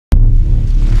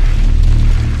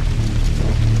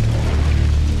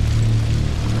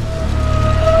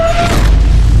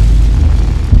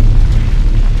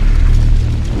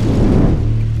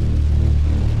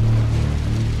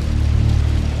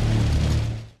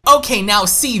Okay, now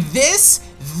see this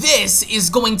is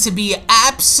going to be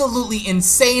absolutely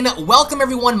insane. Welcome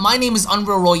everyone, my name is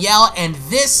Unreal Royale, and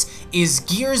this is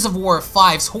Gears of War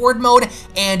 5's Horde mode,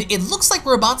 and it looks like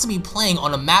we're about to be playing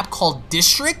on a map called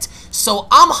District. So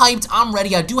I'm hyped, I'm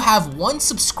ready. I do have 1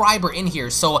 subscriber in here,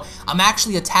 so I'm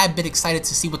actually a tad bit excited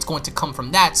to see what's going to come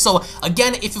from that. So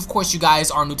again, if of course you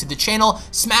guys are new to the channel,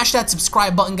 smash that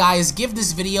subscribe button, guys. Give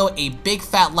this video a big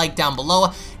fat like down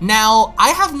below. Now, I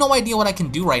have no idea what I can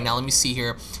do right now. Let me see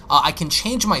here. I can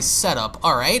change my setup,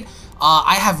 alright.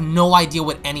 I have no idea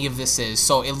what any of this is,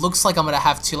 so it looks like I'm gonna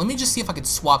have to. Let me just see if I can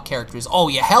swap characters. Oh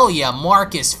yeah, hell yeah,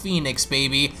 Marcus Phoenix,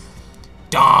 baby.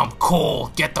 Damn,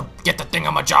 cool. Get the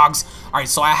thingamajogs. Alright,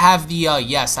 so I have the,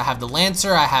 yes, I have the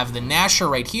Lancer, I have the Gnasher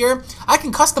right here. I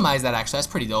can customize that, actually. That's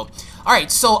pretty dope. Alright,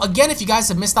 so again, if you guys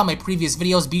have missed out my previous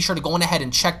videos, be sure to go on ahead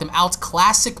and check them out.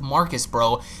 Classic Marcus,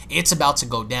 bro. It's about to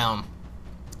go down.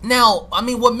 Now, I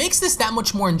mean, what makes this that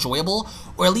much more enjoyable,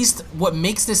 or at least what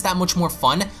makes this that much more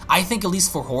fun, I think at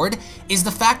least for Horde, is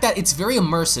the fact that it's very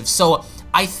immersive. So,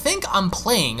 I think I'm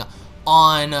playing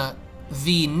on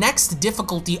the next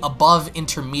difficulty above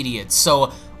intermediate.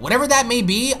 So, whatever that may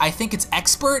be, I think it's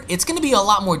expert. It's going to be a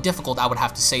lot more difficult, I would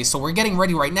have to say. So, we're getting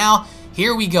ready right now.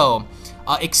 Here we go.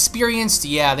 Experienced,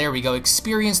 yeah, there we go.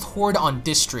 Experienced Horde on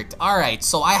District. Alright,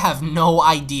 so I have no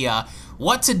idea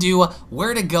what to do,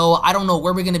 where to go. I don't know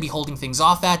where we're going to be holding things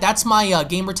off at. That's my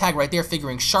gamer tag right there,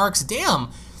 Figuring Sharks. Damn,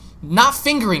 not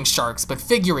Fingering Sharks, but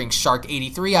Figuring Shark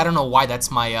 83. I don't know why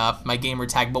that's my my gamer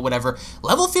tag, but whatever.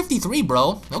 Level 53,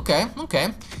 bro. Okay, okay.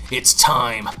 It's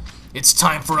time. It's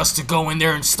time for us to go in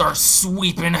there and start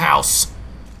sweeping house.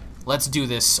 Let's do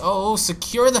this. Oh,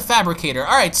 secure the fabricator.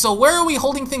 All right, so where are we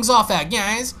holding things off at,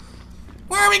 guys?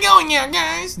 Where are we going here,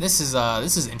 guys? This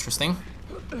is interesting.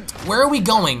 Where are we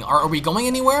going? Are we going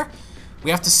anywhere?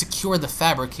 We have to secure the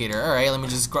fabricator. Alright, let me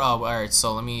just grab. Alright,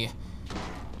 so let me.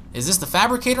 Is this the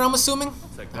fabricator, I'm assuming?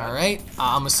 Alright,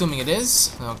 I'm assuming it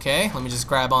is. Okay, let me just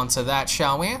grab onto that,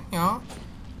 shall we? Yeah.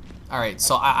 Alright,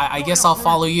 so I guess I'll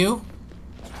follow you.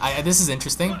 This is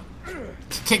interesting.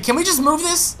 Can we just move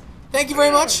this? Thank you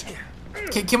very much.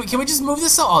 Can we just move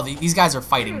this? Oh, these guys are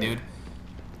fighting, dude.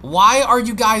 Why are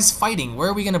you guys fighting? Where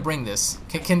are we gonna bring this?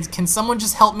 Can someone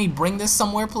just help me bring this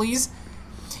somewhere, please?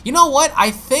 You know what?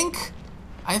 I think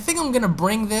I'm gonna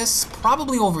bring this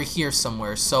probably over here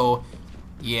somewhere. So,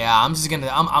 yeah, I'm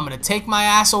gonna take my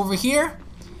ass over here,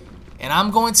 and I'm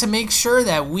going to make sure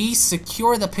that we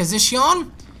secure the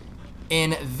position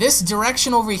in this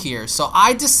direction over here. So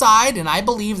I decide and I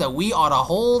believe that we ought to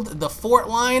hold the fort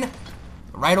line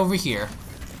right over here.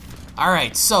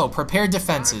 Alright, so prepare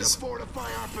defenses.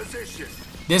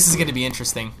 This is going to be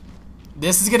interesting.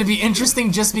 This is going to be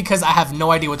interesting just because I have no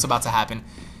idea what's about to happen.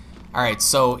 Alright,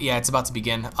 so yeah, it's about to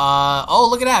begin. Oh,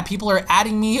 look at that. People are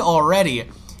adding me already.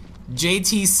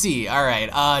 JTC.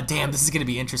 Alright, damn, this is going to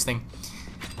be interesting.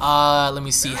 Let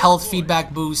me see. Health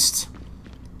feedback boost.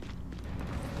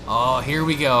 Oh, here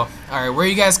we go. Alright, where are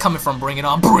you guys coming from? Bring it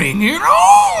on. Bring it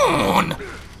on!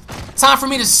 Time for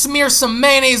me to smear some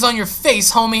mayonnaise on your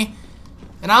face, homie.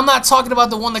 And I'm not talking about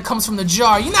the one that comes from the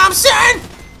jar. You know what I'm saying?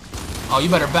 Oh, you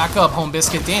better back up, Home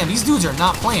Biscuit. Damn, these dudes are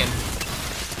not playing.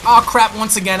 Oh, crap,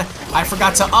 once again. I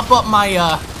forgot to up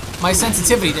my, my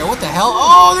sensitivity there. What the hell?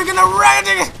 Oh, they're gonna wreck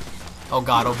it. Oh,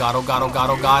 God, oh, God, oh, God, oh, God,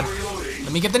 oh, God.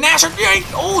 Let me get the Gnasher.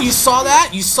 Yeet. Oh, you saw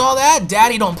that? You saw that?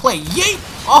 Daddy don't play. Yeet.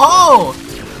 Oh,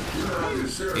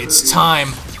 it's time.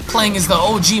 Playing as the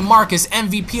OG Marcus,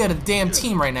 MVP of the damn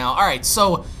team right now. Alright,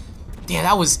 so, yeah,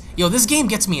 that was, yo, this game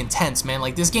gets me intense, man.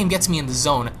 Like, this game gets me in the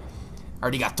zone. I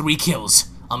already got 3 kills.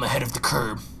 I'm ahead of the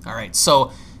curb. Alright,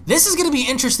 so, this is going to be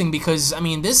interesting because, I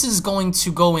mean, this is going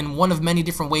to go in one of many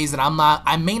different ways that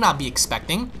I may not be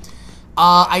expecting.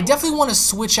 I definitely want to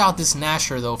switch out this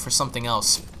Gnasher, though, for something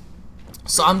else.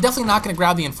 So, I'm definitely not going to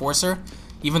grab the Enforcer,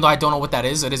 even though I don't know what that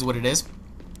is. It is what it is.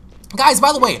 Guys,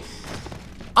 by the way,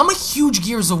 I'm a huge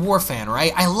Gears of War fan,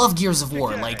 right? I love Gears of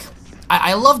War. Like,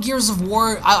 I love Gears of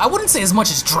War. I wouldn't say as much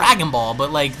as Dragon Ball,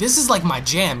 but, like, this is, like, my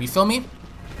jam. You feel me?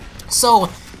 So,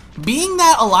 being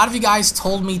that a lot of you guys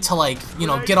told me to, like, you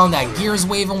know, get on that Gears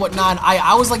wave and whatnot,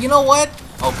 I was like, you know what?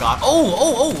 Oh, God.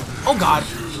 Oh, God.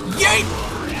 Yay!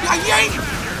 Yay!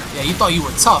 Yeah, you thought you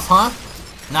were tough, huh?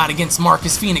 Not against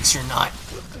Marcus Phoenix, you're not.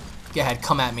 Go ahead,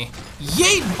 come at me.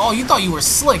 Yay! Oh, you thought you were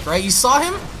slick, right? You saw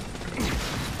him?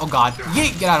 Oh, God.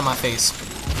 Yeet, get out of my face.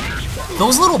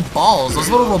 Those little balls, those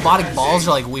little robotic balls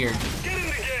are, like, weird.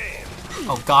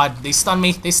 Oh, God. They stun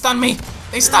me. They stun me.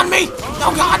 They stun me.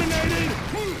 Oh, God.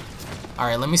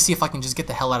 Alright, let me see if I can just get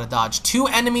the hell out of dodge. 2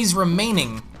 enemies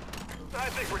remaining. I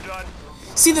think we're done.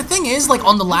 See, the thing is, like,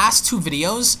 on the last 2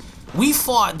 videos, We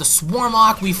fought the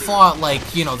Swarmak, we fought,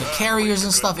 like, you know, the carriers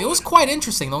and stuff. It was quite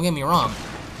interesting, don't get me wrong.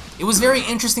 It was very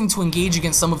interesting to engage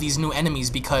against some of these new enemies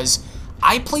because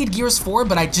I played Gears 4,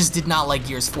 but I just did not like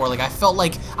Gears 4. Like, I felt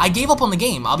like I gave up on the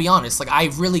game, I'll be honest. Like, I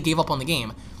really gave up on the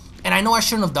game. And I know I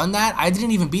shouldn't have done that. I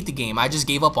didn't even beat the game. I just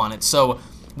gave up on it. So,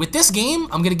 with this game,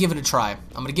 I'm going to give it a try.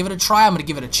 I'm going to give it a try. I'm going to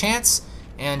give it a chance.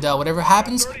 And whatever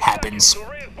happens, happens.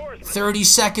 30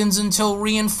 seconds until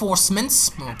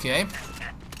reinforcements. Okay.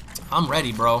 I'm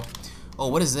ready, bro. Oh,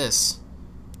 what is this?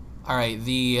 Alright,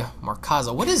 the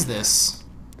Markaza. What is this?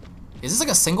 Is this like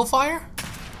a single fire?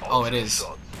 Oh, it is.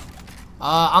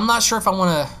 I'm not sure if I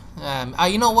want to...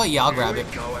 you know what? Yeah, I'll grab it.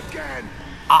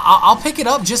 I'll pick it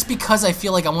up just because I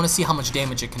feel like I want to see how much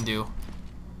damage it can do.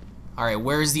 Alright,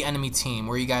 where is the enemy team?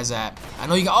 Where are you guys at? I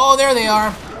know you got... Oh, there they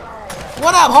are.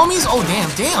 What up, homies? Oh,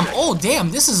 damn. Oh,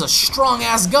 damn. This is a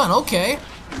strong-ass gun. Okay.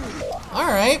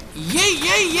 Alright.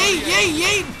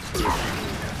 Yay.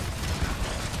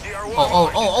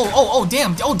 Oh,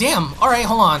 damn. Oh, damn. Alright,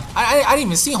 hold on. I didn't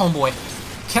even see homeboy.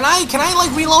 Can I,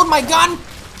 like, reload my gun?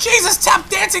 Jesus, tap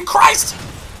dancing Christ!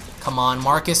 Come on,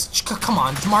 Marcus. Come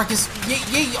on, Marcus.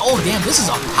 Yay. Oh, damn. This is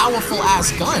a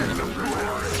powerful-ass gun.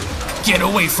 Get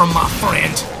away from my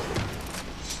friend.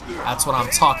 That's what I'm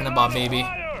talking about, baby.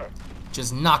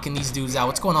 Just knocking these dudes out.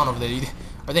 What's going on over there?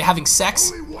 Are they having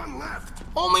sex?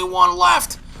 Only one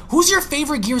left. Who's your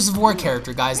favorite Gears of War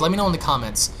character, guys? Let me know in the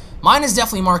comments. Mine is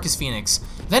definitely Marcus Phoenix.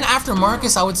 Then after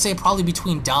Marcus, I would say probably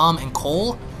between Dom and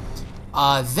Cole.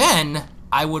 Then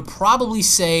I would probably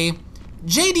say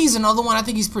JD's another one. I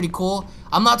think he's pretty cool.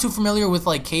 I'm not too familiar with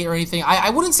like Kate or anything. I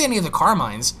wouldn't say any of the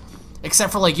Carmines,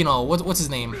 except for like, you know, what's his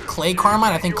name? Clay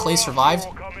Carmine. I think Clay survived.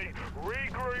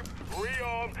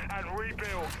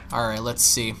 Alright, let's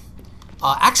see.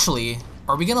 Actually,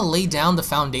 are we gonna lay down the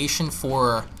foundation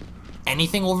for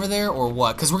anything over there or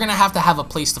what? Because we're gonna have to have a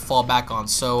place to fall back on.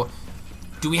 So,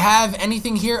 do we have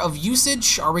anything here of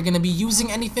usage? Are we gonna be using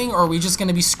anything, or are we just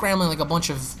gonna be scrambling like a bunch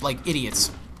of like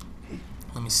idiots?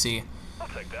 Let me see. I'll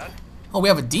take that. Oh, we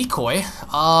have a decoy.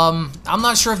 I'm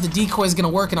not sure if the decoy is gonna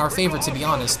work in our favor, to be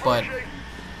honest, but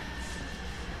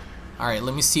alright,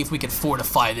 let me see if we can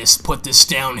fortify this. Put this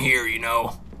down here, you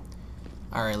know.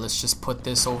 Alright, let's just put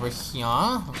this over here.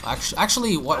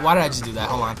 Actually, why did I just do that?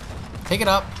 Hold on. Pick it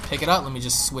up. Let me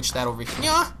just switch that over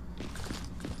here.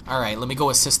 Alright, let me go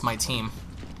assist my team.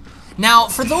 Now,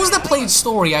 for those that played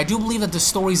story, I do believe that the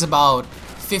story's about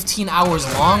 15 hours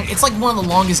long. It's like one of the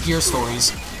longest Gear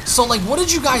stories. So, like, what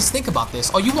did you guys think about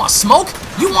this? Oh, you want smoke?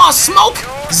 You want smoke?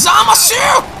 Zamasu!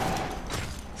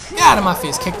 Get out of my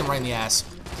face. Kick them right in the ass.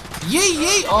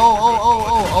 Yay.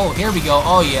 Oh, here we go.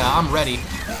 Oh, yeah, I'm ready.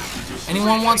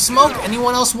 Anyone want smoke?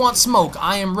 Anyone else want smoke?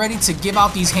 I am ready to give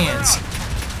out these hands.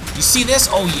 You see this?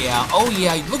 Oh yeah.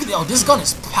 Look at this. Oh, this gun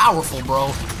is powerful,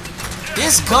 bro.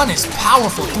 This gun is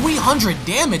powerful. 300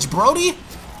 damage, Brody.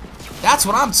 That's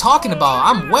what I'm talking about.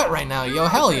 I'm wet right now, yo.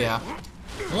 Hell yeah.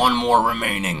 One more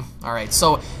remaining. All right.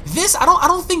 So this, I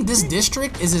don't think this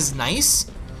district is as nice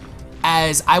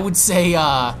as I would say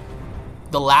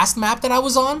the last map that I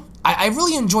was on. I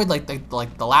really enjoyed like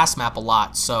the last map a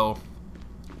lot. So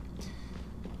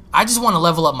I just want to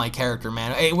level up my character,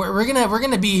 man. Hey, we're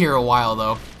gonna be here a while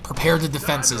though. Prepare the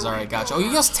defenses. All right, gotcha. Oh,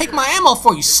 you just take my ammo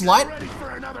for you, slut.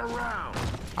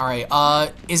 All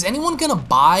right. Is anyone gonna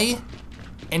buy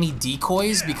any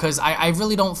decoys? Because I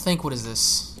really don't think. What is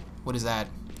this? What is that?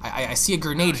 I see a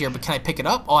grenade here, but can I pick it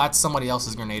up? Oh, that's somebody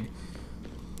else's grenade.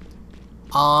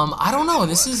 I don't know.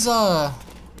 This is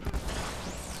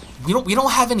we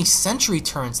don't have any sentry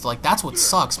turns. Like, that's what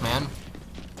sucks, man.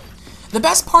 The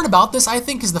best part about this, I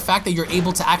think, is the fact that you're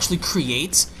able to actually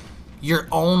create your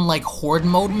own, like, Horde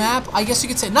mode map, I guess you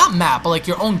could say. Not map, but, like,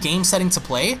 your own game setting to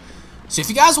play. So if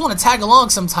you guys want to tag along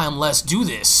sometime, let's do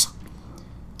this.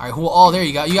 Alright, oh, there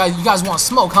you go. You guys want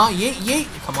smoke, huh? Yeet.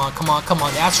 Come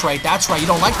on. That's right. You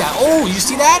don't like that. Oh, you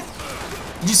see that?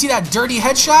 Did you see that dirty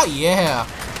headshot? Yeah.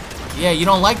 Yeah, you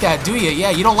don't like that, do you?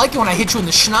 Yeah, you don't like it when I hit you in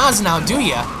the schnoz now, do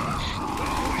you?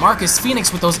 Marcus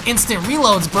Phoenix with those instant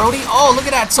reloads, Brody. Oh, look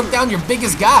at that. Took down your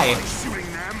biggest guy.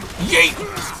 Yeet.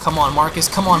 Come on, Marcus.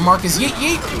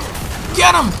 Yeet.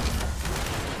 Get him.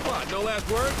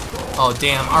 Oh,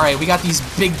 damn. All right, we got these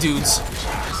big dudes.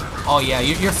 Oh, yeah,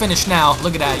 you're finished now.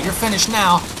 Look at that. You're finished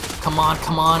now. Come on.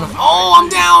 Oh, I'm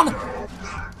down.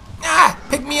 Ah,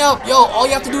 pick me up. Yo, all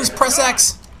you have to do is press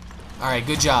X. All right,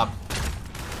 good job.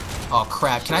 Oh,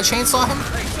 crap. Can I chainsaw him?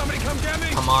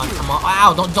 Come on.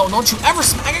 Ow, don't you ever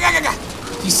smack.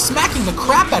 He's smacking the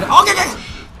crap out of it. Oh,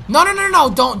 no.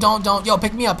 Don't. Yo,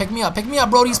 pick me up,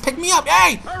 Brodies. Pick me up.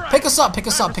 Hey, pick us up. Pick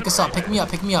me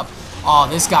up. Oh,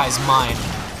 this guy's mine.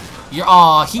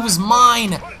 He was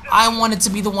mine. I wanted to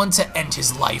be the one to end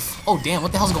his life. Oh, damn,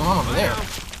 what the hell's going on over there?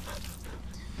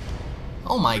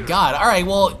 Oh my god. Alright,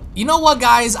 well, you know what,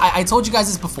 guys? I told you guys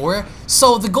this before.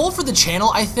 So, the goal for the channel,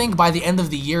 I think, by the end of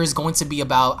the year is going to be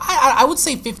about, I would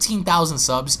say 15,000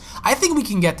 subs. I think we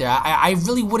can get there. I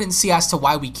really wouldn't see as to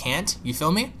why we can't. You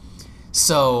feel me?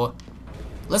 So,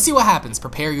 let's see what happens.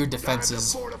 Prepare your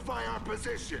defenses. Time to fortify our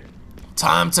position.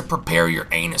 Time to prepare your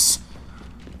anus.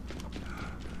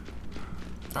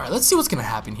 Alright, let's see what's gonna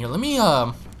happen here. Let me,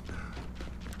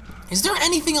 is there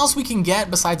anything else we can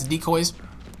get besides decoys?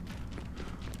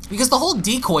 Because the whole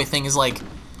decoy thing is like,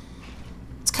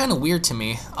 it's kind of weird to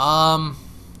me. Well,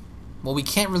 we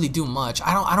can't really do much.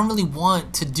 I don't really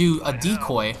want to do a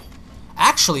decoy.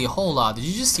 Actually, hold on. Did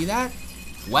you just see that?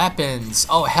 Weapons.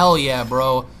 Oh, hell yeah,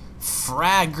 bro.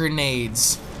 Frag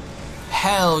grenades.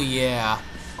 Hell yeah.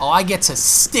 Oh, I get to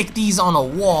stick these on a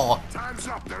wall. Time's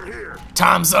up, they're here.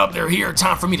 Time's up, they're here.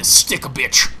 Time for me to stick a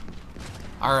bitch.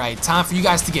 Alright, time for you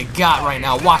guys to get got right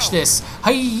now. Watch this.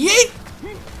 Hey, yeet!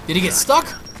 Did he get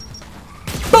stuck?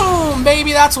 Boom,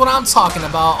 baby, that's what I'm talking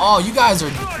about. Oh, you guys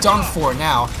are done for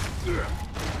now.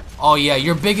 Oh yeah,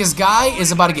 your biggest guy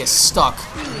is about to get stuck.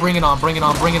 Bring it on, bring it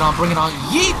on, bring it on, bring it on.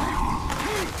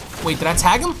 Yeet! Wait, did I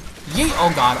tag him? Yeet,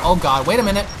 oh god, wait a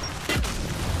minute.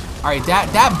 Alright,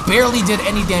 that barely did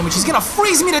any damage. He's gonna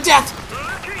freeze me to death!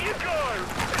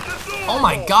 Oh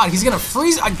my god, he's gonna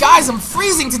freeze. Guys, I'm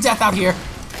freezing to death out here.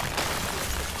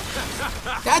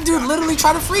 That dude literally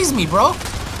tried to freeze me, bro.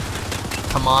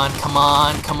 Come on, come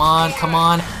on, come on, come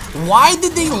on. Why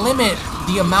did they limit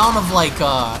the amount of, like,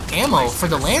 ammo for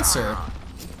the Lancer?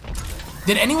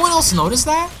 Did anyone else notice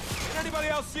that? Anybody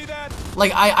else see that?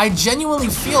 Like, I genuinely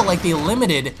feel like they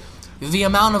limited the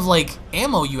amount of, like,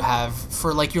 ammo you have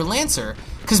for, like, your Lancer.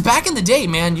 Because back in the day,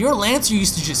 man, your Lancer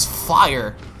used to just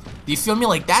fire. You feel me?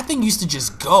 Like, that thing used to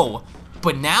just go.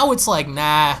 But now it's like,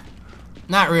 nah,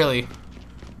 not really.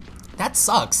 That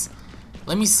sucks.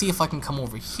 Let me see if I can come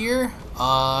over here.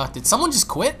 Did someone just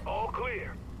quit? All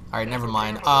clear. Alright, never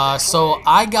mind. So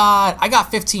I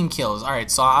got 15 kills. Alright,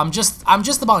 so I'm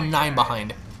just about 9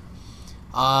 behind.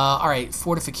 Alright,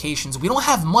 fortifications. We don't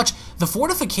have much. The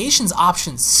fortifications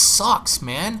option sucks,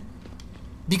 man.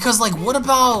 Because, like, what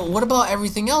about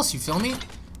everything else, you feel me?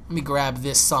 Let me grab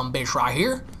this bitch right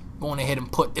here. Going ahead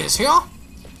and put this here.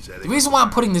 The reason why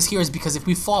I'm putting this here is because if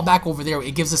we fall back over there,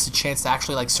 it gives us a chance to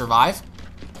actually, like, survive.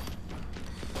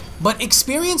 But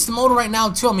experienced mode right now,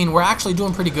 too, I mean, we're actually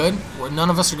doing pretty good.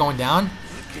 None of us are going down.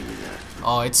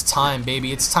 Oh, it's time,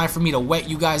 baby. It's time for me to wet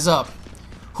you guys up.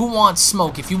 Who wants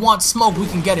smoke? If you want smoke, we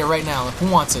can get it right now.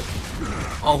 Who wants it?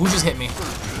 Oh, who just hit me?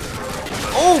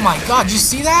 Oh, my God. Did you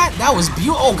see that? That was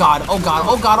beautiful. Oh, God. Oh, God.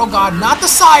 Oh, God. Oh, God. Not the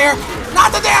sire.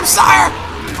 Not the damn sire.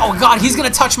 Oh, God. He's going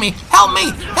to touch me. Help me.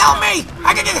 Help me.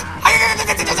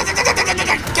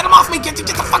 Get him off me. Get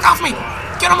the fuck off me.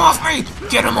 Get him off me.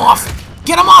 Get him off.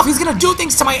 Get him off! He's gonna do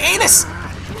things to my anus!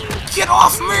 Get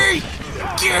off me!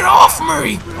 Get off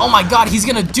me! Oh my god, he's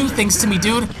gonna do things to me,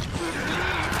 dude!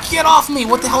 Get off me!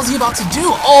 What the hell is he about to do?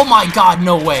 Oh my god,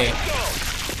 no way!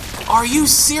 Are you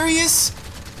serious?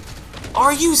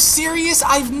 Are you serious?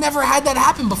 I've never had that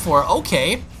happen before.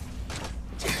 Okay.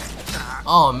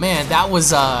 Oh man, that was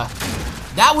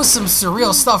some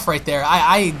surreal stuff right there.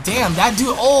 Damn, that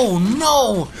dude, oh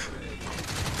no!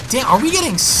 Damn, are we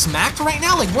getting smacked right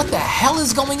now? Like, what the hell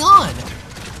is going on?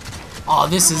 Oh,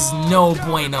 this is no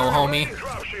bueno, homie.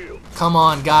 Come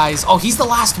on, guys. Oh, he's the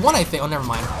last one, I think. Oh, never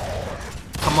mind.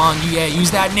 Come on, yeah,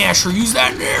 use that Nasher. Use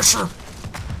that Nasher.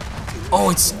 Oh,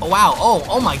 it's, oh, wow.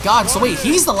 Oh my god. So, wait,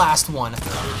 he's the last one.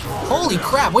 Holy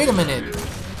crap, wait a minute.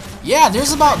 Yeah,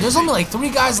 there's only like 3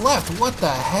 guys left. What the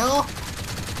hell?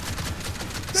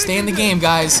 Stay in the game,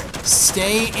 guys.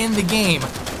 Stay in the game.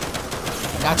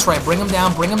 That's right. Bring him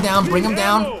down. Bring him down. Bring him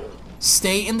down.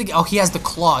 Stay in the... Oh, he has the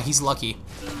claw. He's lucky.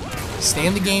 Stay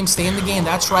in the game. Stay in the game.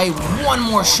 That's right. One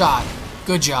more shot.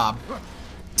 Good job.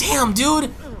 Damn,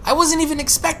 dude. I wasn't even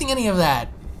expecting any of that.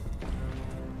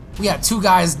 We had 2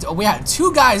 guys. We had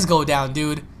 2 guys go down,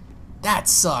 dude. That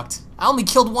sucked. I only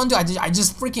killed 1 dude. I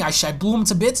just freaking... I blew him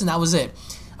to bits and that was it.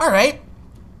 Alright.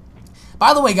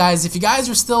 By the way, guys, if you guys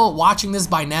are still watching this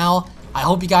by now, I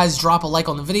hope you guys drop a like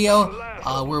on the video.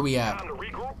 Where are we at?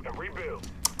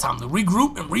 Time to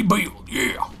regroup and rebuild,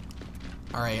 yeah.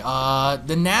 Alright,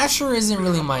 the Nasher isn't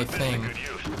really my thing.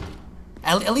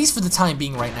 At least for the time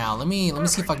being right now. Let me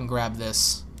see if I can grab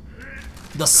this.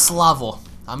 The Slavo.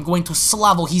 I'm going to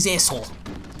Slavo his asshole.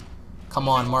 Come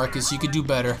on, Marcus, you could do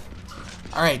better.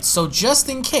 Alright, so just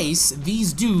in case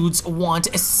these dudes want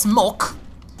a smoke,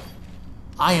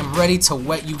 I am ready to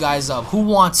wet you guys up. Who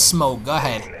wants smoke? Go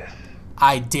ahead.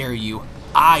 I dare you.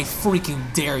 I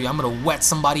freaking dare you. I'm gonna wet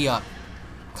somebody up.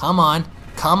 Come on.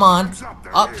 Come on.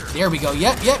 Up. There we go.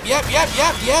 Yep.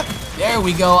 There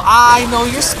we go. I know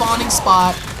your spawning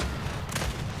spot.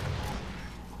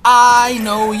 I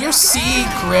know your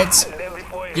secret.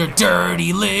 Your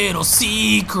dirty little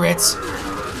secrets.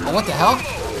 Oh, what the hell?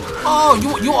 Oh,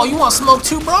 you want smoke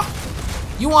too, bro?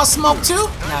 You want smoke too?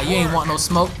 Nah, you ain't want no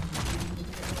smoke.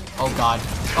 Oh god.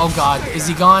 Oh god. Is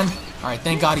he gone? Alright,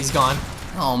 thank god he's gone.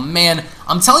 Oh man.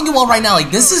 I'm telling you all right now,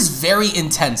 like, this is very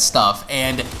intense stuff.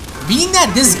 And being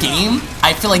that this game,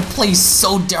 I feel like plays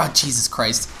so oh, Jesus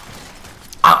Christ.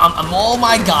 Oh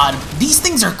my god, these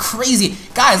things are crazy.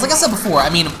 Guys, like I said before, I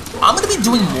mean, I'm gonna be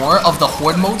doing more of the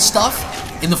Horde mode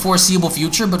stuff in the foreseeable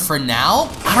future, but for now,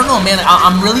 I don't know, man,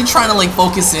 I'm really trying to, like,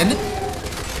 focus in.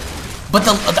 But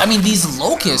I mean, these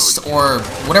locusts, or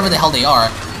whatever the hell they are,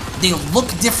 they look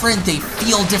different, they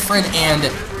feel different, and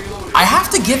I have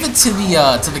to give it to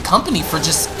the company for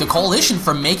just the coalition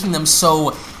for making them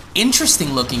so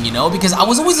interesting looking, you know, because I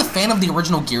was always a fan of the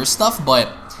original Gear stuff,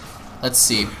 but let's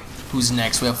see. Who's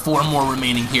next? We have 4 more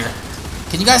remaining here.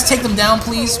 Can you guys take them down,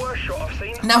 please?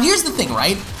 Now, here's the thing,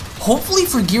 right? Hopefully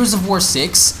for Gears of War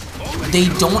 6, they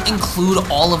don't include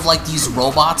all of, like, these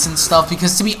robots and stuff,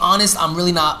 because to be honest, I'm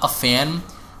really not a fan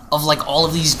of, like, all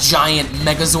of these giant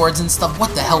Megazords and stuff.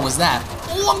 What the hell was that?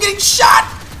 Oh, I'm getting shot!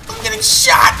 I'm getting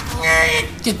shot!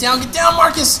 Get down,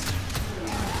 Marcus!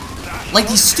 Like,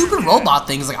 these stupid robot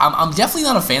things, like, I'm definitely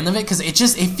not a fan of it, because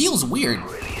it feels weird.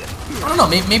 I don't know,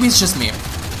 maybe it's just me.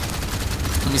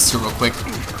 Let me see real quick.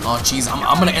 Oh, jeez,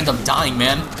 I'm gonna end up dying,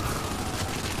 man.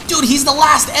 Dude, he's the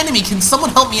last enemy. Can someone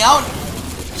help me out?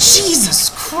 Jesus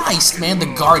Christ, man, the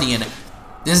Guardian.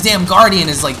 This damn Guardian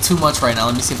is, like, too much right now.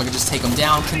 Let me see if I can just take him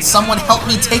down. Can someone help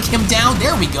me take him down?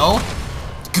 There we go.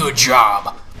 Good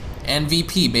job.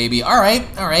 MVP, baby. Alright.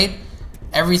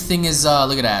 Everything is,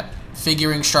 look at that.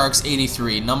 Figuring Sharks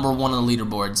 83, #1 on the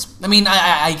leaderboards. I mean,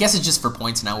 I guess it's just for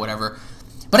points now, whatever.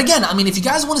 But again, I mean, if you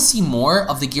guys want to see more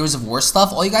of the Gears of War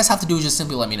stuff, all you guys have to do is just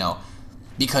simply let me know.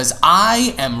 Because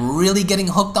I am really getting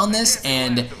hooked on this,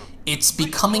 and it's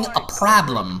becoming a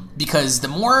problem. Because the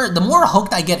more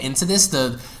hooked I get into this,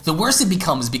 the worse it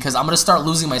becomes, because I'm going to start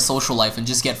losing my social life and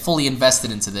just get fully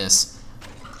invested into this.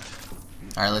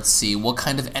 Alright, let's see. What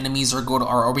kind of enemies are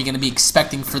we going to be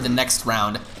expecting for the next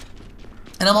round?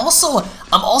 And I'm also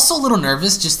a little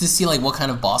nervous just to see, like, what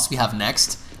kind of boss we have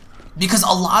next. Because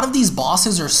a lot of these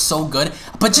bosses are so good,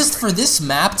 but just for this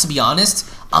map, to be honest,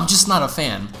 I'm just not a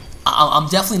fan. I'm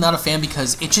definitely not a fan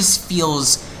because it just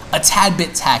feels a tad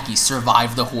bit tacky.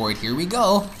 Survive the Horde. Here we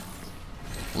go.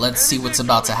 Let's see what's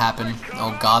about to happen.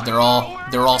 Oh god, they're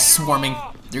all swarming.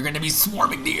 They're gonna be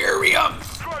swarming the area.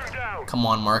 Come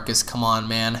on, Marcus. Come on,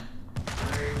 man.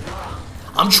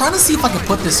 I'm trying to see if I can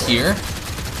put this here,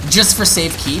 just for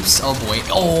safe keeps. Oh boy.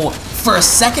 Oh, for a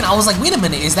second I was like, wait a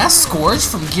minute, is that Scourge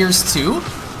from Gears 2?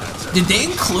 Did they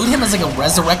include him as like a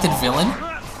resurrected villain?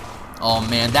 Oh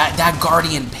man, that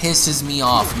Guardian pisses me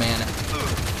off, man.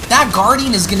 That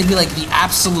Guardian is gonna be like the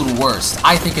absolute worst,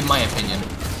 I think, in my opinion.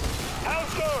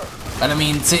 But I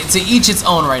mean, to each its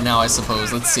own right now, I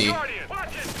suppose. Let's see.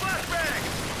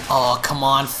 Oh, come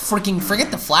on. Freaking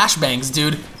forget the flashbangs,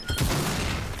 dude.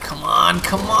 Come on.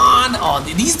 Oh,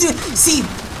 these dudes. See,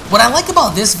 what I like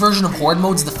about this version of Horde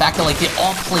mode is the fact that, like, they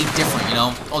all play different, you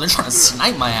know? Oh, they're trying to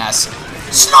snipe my ass.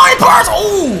 Snipers!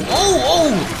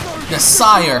 Oh! The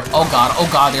Sire. Oh,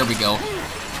 God, there we go.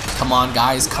 Come on,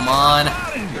 guys, come on.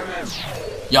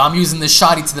 Yo, I'm using this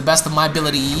shotty to the best of my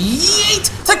ability. Yeet!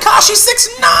 Takashi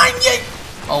 6'9",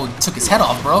 yeet! Oh, took his head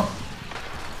off, bro.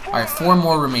 Alright, 4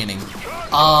 more remaining.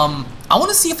 I want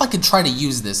to see if I could try to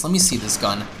use this. Let me see this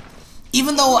gun.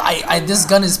 Even though this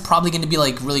gun is probably going to be,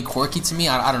 like, really quirky to me,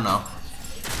 I don't know.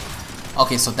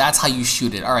 Okay, so that's how you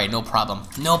shoot it. Alright, no problem.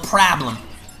 No problem.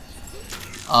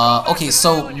 Okay,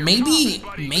 so maybe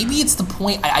it's the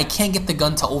point I can't get the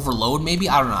gun to overload, maybe?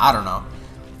 I don't know.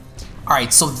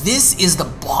 Alright, so this is the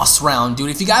boss round, dude.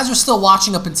 If you guys are still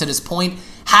watching up until this point,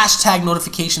 hashtag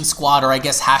notification squad, or I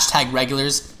guess hashtag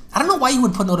regulars. I don't know why you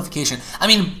would put notification. I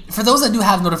mean, for those that do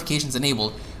have notifications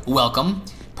enabled, welcome.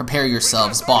 Prepare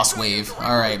yourselves, boss wave.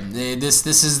 Alright, this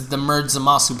is the Merd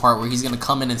Zamasu part where he's gonna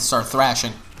come in and start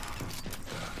thrashing.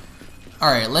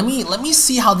 Alright, let me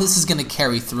see how this is gonna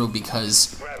carry through,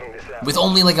 because with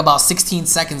only like about 16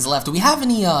 seconds left, do we have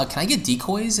any can I get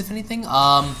decoys, if anything?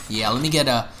 Yeah, let me get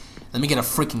a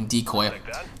freaking decoy.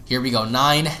 Here we go.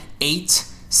 9, 8,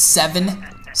 7,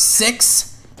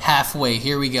 6, halfway.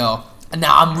 Here we go. And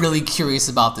now I'm really curious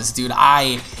about this, dude.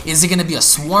 Is it gonna be a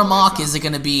Swarmak? Is it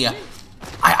gonna be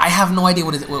I have no idea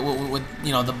what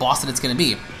you know, the boss that it's gonna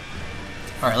be.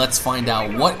 Alright, let's find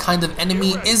out. What kind of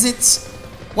enemy is it?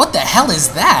 What the hell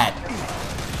is that?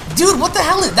 Dude, what the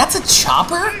hell is... That's a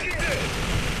chopper?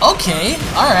 Okay,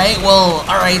 alright, well,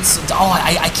 alright. So, oh,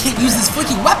 I can't use this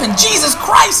freaking weapon. Jesus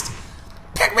Christ!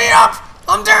 Pick me up!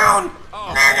 I'm down!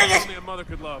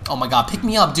 Oh my god, pick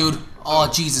me up, dude. Oh,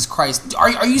 Jesus Christ.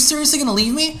 Are you seriously gonna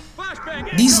leave me?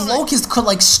 These locusts could,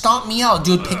 like, stomp me out.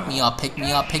 Dude, pick me up, pick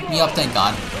me up, pick me up, thank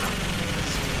god.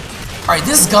 Alright,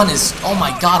 this gun is... Oh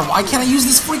my god, why can't I use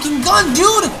this freaking gun,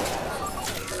 dude?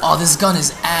 Oh, this gun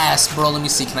is ass, bro. Let me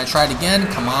see, can I try it again?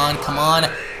 Come on, come on.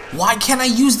 Why can't I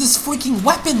use this freaking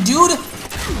weapon, dude?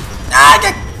 Ah,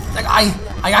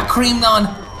 I got creamed on.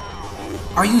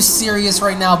 Are you serious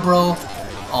right now, bro?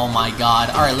 Oh my god.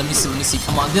 Alright, let me see,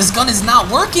 come on. This gun is not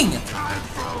working!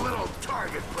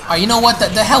 Alright, you know what?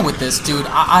 The hell with this, dude.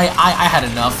 I had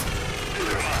enough.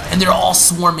 And they're all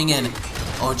swarming in.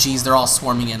 Oh jeez, they're all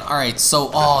swarming in. Alright, so,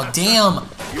 oh damn.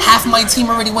 Half my team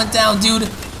already went down, dude.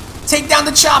 Take down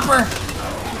the chopper!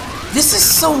 This is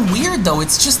so weird though,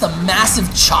 it's just a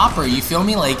massive chopper, you feel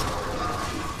me? Like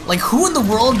who in the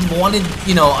world wanted,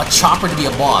 you know, a chopper to be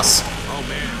a boss? Oh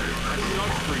man,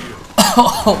 for you.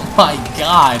 Oh my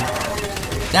god.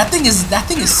 That thing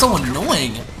is so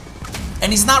annoying.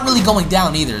 And he's not really going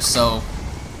down either, so...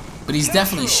 But he's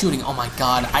definitely shooting. Oh my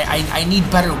god, I need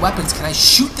better weapons. Can I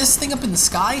shoot this thing up in the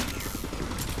sky?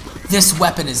 This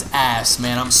weapon is ass,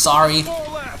 man, I'm sorry.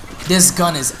 This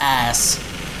gun is ass.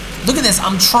 Look at this,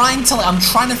 I'm trying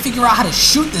to figure out how to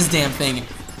shoot this damn thing.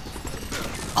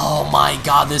 Oh my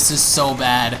god, this is so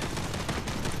bad.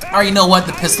 Alright, you know what?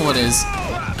 The pistol it is.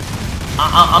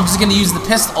 I'm just gonna use the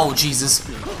pistol. Oh, Jesus.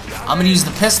 I'm gonna use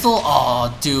the pistol.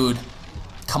 Oh, dude.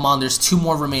 Come on, there's 2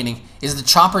 more remaining. Is the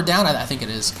chopper down? I think it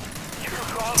is.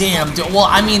 Damn, dude. Well,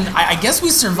 I mean, I guess we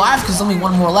survived because there's only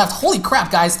 1 more left. Holy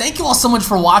crap, guys. Thank you all so much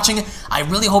for watching. I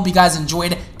really hope you guys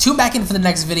enjoyed. Tune back in for the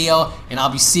next video, and I'll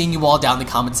be seeing you all down in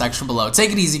the comment section below.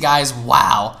 Take it easy, guys.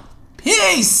 Wow.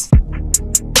 Peace!